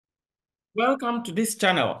Welcome to this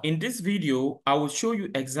channel. In this video, I will show you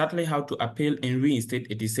exactly how to appeal and reinstate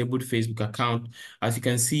a disabled Facebook account. As you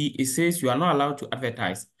can see, it says you are not allowed to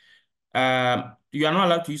advertise. You are not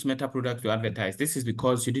allowed to use Meta products to advertise. This is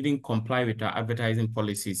because you didn't comply with our advertising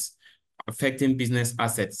policies affecting business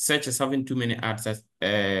assets, such as having too many ads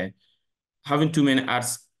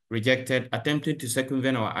rejected, attempting to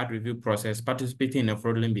circumvent our ad review process, participating in a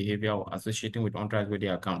fraudulent behavior, or associating with untrustworthy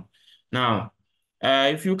account. Now,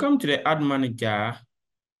 if you come to the ad manager,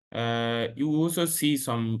 you will also see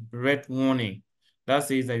some red warning that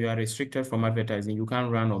says that you are restricted from advertising. You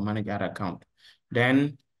can't run or manage ad account.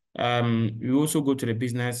 Then you also go to the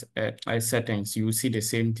business settings. You will see the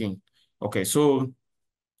same thing. Okay, so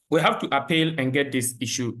we have to appeal and get this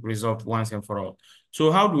issue resolved once and for all.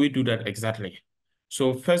 So how do we do that exactly?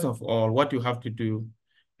 So first of all, what you have to do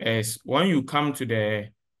is when you come to the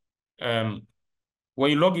when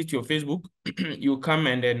you log into your Facebook, you come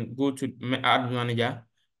and then go to Ad Manager.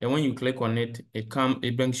 Then when you click on it,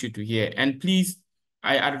 it brings you to here. And please,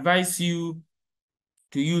 I advise you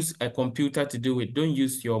to use a computer to do it. Don't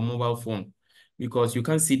use your mobile phone because you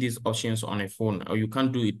can't see these options on a phone or you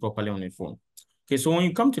can't do it properly on a phone. Okay, so when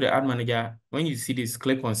you come to the Ad Manager, when you see this,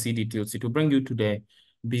 click on See Details. It will bring you to the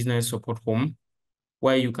Business Support Home,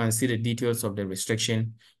 where you can see the details of the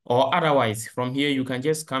restriction. Or otherwise, from here, you can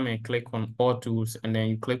just come and click on All Tools, and then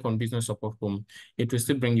you click on Business Support Home. It will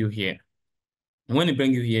still bring you here. And when it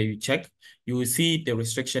brings you here, you check, you will see the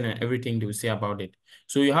restriction and everything they will say about it.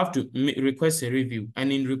 So you have to request a review.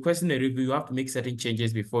 And in requesting a review, you have to make certain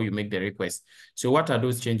changes before you make the request. So what are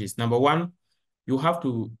those changes? Number one, you have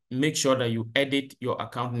to make sure that you edit your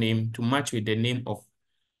account name to match with the name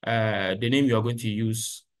you are going to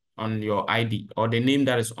use on your ID, or the name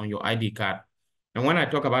that is on your ID card. And when I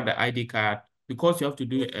talk about the ID card, because you have to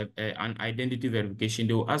do an identity verification,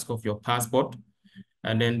 they will ask of your passport,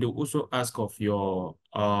 and then they also ask of your,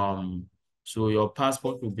 so your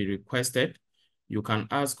passport will be requested. You can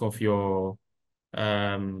ask of your,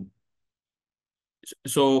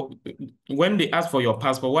 so when they ask for your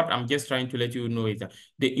passport, what I'm just trying to let you know is that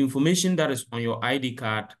the information that is on your ID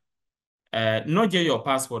card, not just your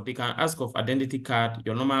passport, they can ask of identity card,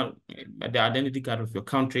 your normal, the identity card of your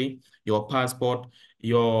country, your passport,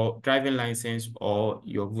 your driving license, or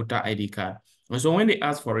your voter ID card. And so when they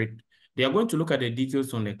ask for it, they are going to look at the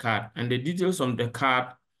details on the card, and the details on the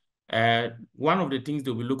card, one of the things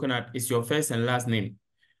they'll be looking at is your first and last name.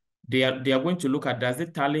 They are going to look at, does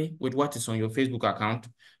it tally with what is on your Facebook account?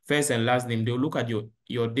 First and last name. They'll look at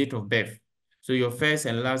your date of birth. So your first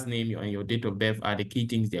and last name and your date of birth are the key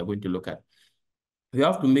things they are going to look at. You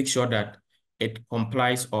have to make sure that it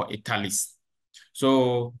complies or it tallies.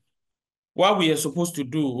 So what we are supposed to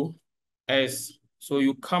do is, so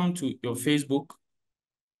you come to your Facebook,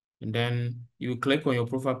 and then you click on your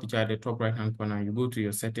profile picture at the top right-hand corner. You go to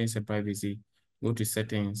your settings and privacy, go to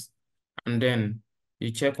settings, and then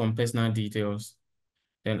you check on personal details.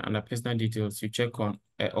 Then under personal details, you check on,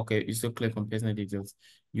 okay, you still click on personal details.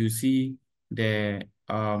 You see the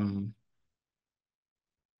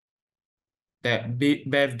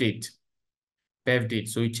birth date. Birth date.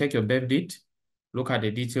 So you check your birth date, look at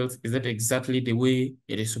the details. Is that exactly the way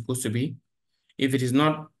it is supposed to be? If it is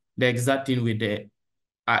not the exact thing with the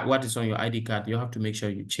what is on your ID card, you have to make sure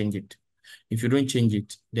you change it. If you don't change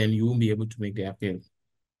it, then you won't be able to make the appeal.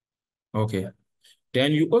 Okay.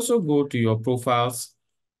 Then you also go to your profiles,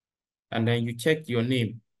 and then you check your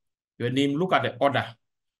name. Your name, look at the order.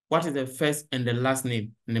 What is the first and the last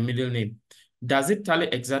name and the middle name? Does it tally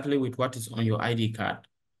exactly with what is on your ID card?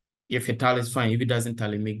 If it tallies, fine. If it doesn't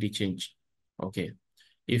tally, make the change. Okay.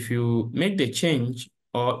 If you make the change,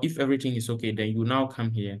 or if everything is okay, then you now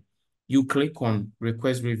come here. You click on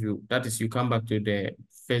Request Review. That is, you come back to the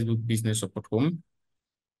Facebook Business Support Home.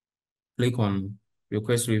 Click on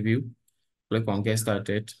Request Review. Click on Get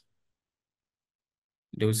Started.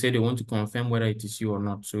 They will say they want to confirm whether it is you or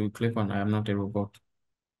not. So you click on I am not a robot.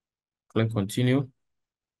 Click Continue.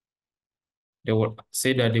 They will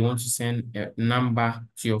say that they want to send a number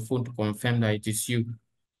to your phone to confirm that it is you.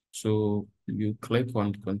 So you click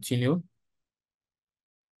on Continue.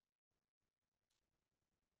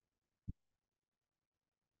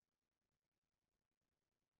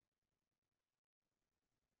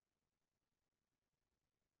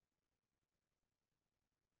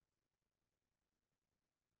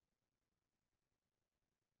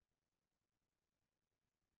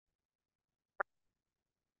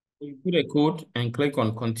 You put a code and click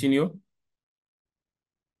on Continue.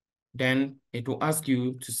 Then it will ask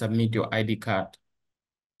you to submit your ID card.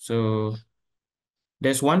 So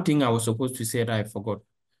there's one thing I was supposed to say that I forgot.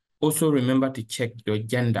 Also remember to check your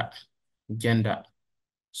gender. Gender.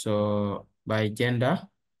 So by gender,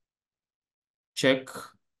 check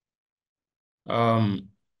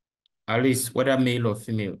at least whether male or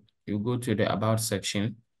female. You go to the about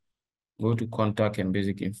section, go to contact and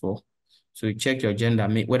basic info. So you check your gender,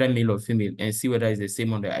 whether male or female, and see whether it's the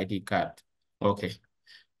same on the ID card. Okay.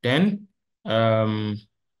 Then,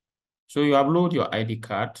 so you upload your ID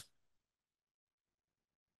card.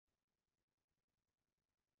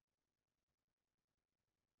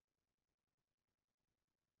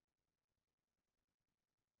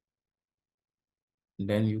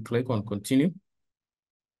 Then you click on continue.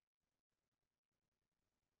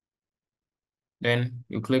 Then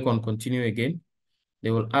you click on continue again. They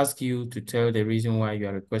will ask you to tell the reason why you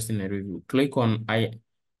are requesting a review. Click on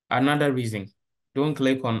another reason. Don't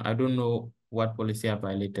click on I don't know what policy I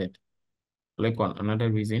violated. Click on another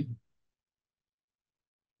reason.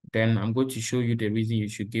 Then I'm going to show you the reason you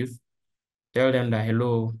should give. Tell them that,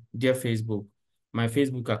 hello, dear Facebook, my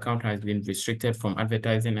Facebook account has been restricted from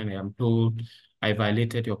advertising and I am told I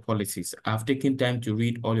violated your policies. I've taken time to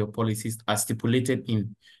read all your policies as stipulated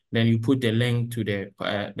in. Then you put the link to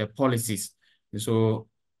the policies. So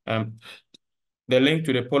the link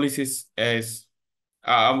to the policies is,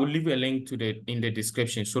 I will leave a link to in the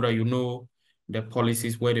description so that you know the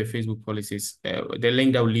policies, where the Facebook policies, the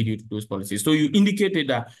link that will lead you to those policies. So you indicated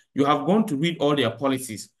that you have gone to read all their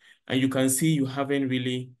policies and you can see you haven't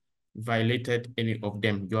really violated any of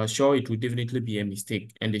them. You are sure it will definitely be a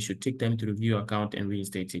mistake and they should take time to review your account and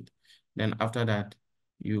reinstate it. Then after that,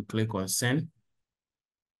 you click on send,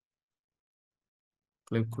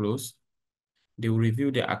 click close. They will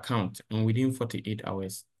review the account and within 48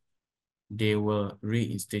 hours, they will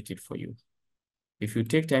reinstate it for you. If you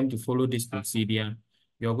take time to follow this procedure,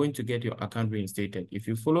 you're going to get your account reinstated. If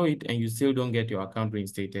you follow it and you still don't get your account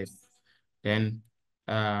reinstated, then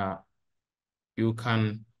you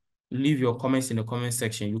can leave your comments in the comment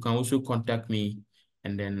section. You can also contact me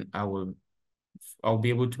and then I'll be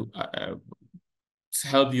able to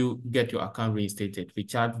help you get your account reinstated. We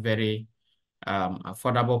charge very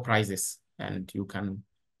affordable prices and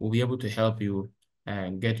we'll be able to help you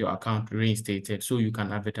and get your account reinstated so you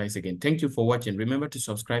can advertise again. Thank you for watching. Remember to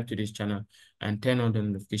subscribe to this channel and turn on the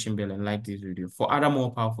notification bell and like this video for other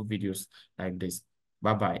more powerful videos like this.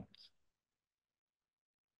 Bye-bye.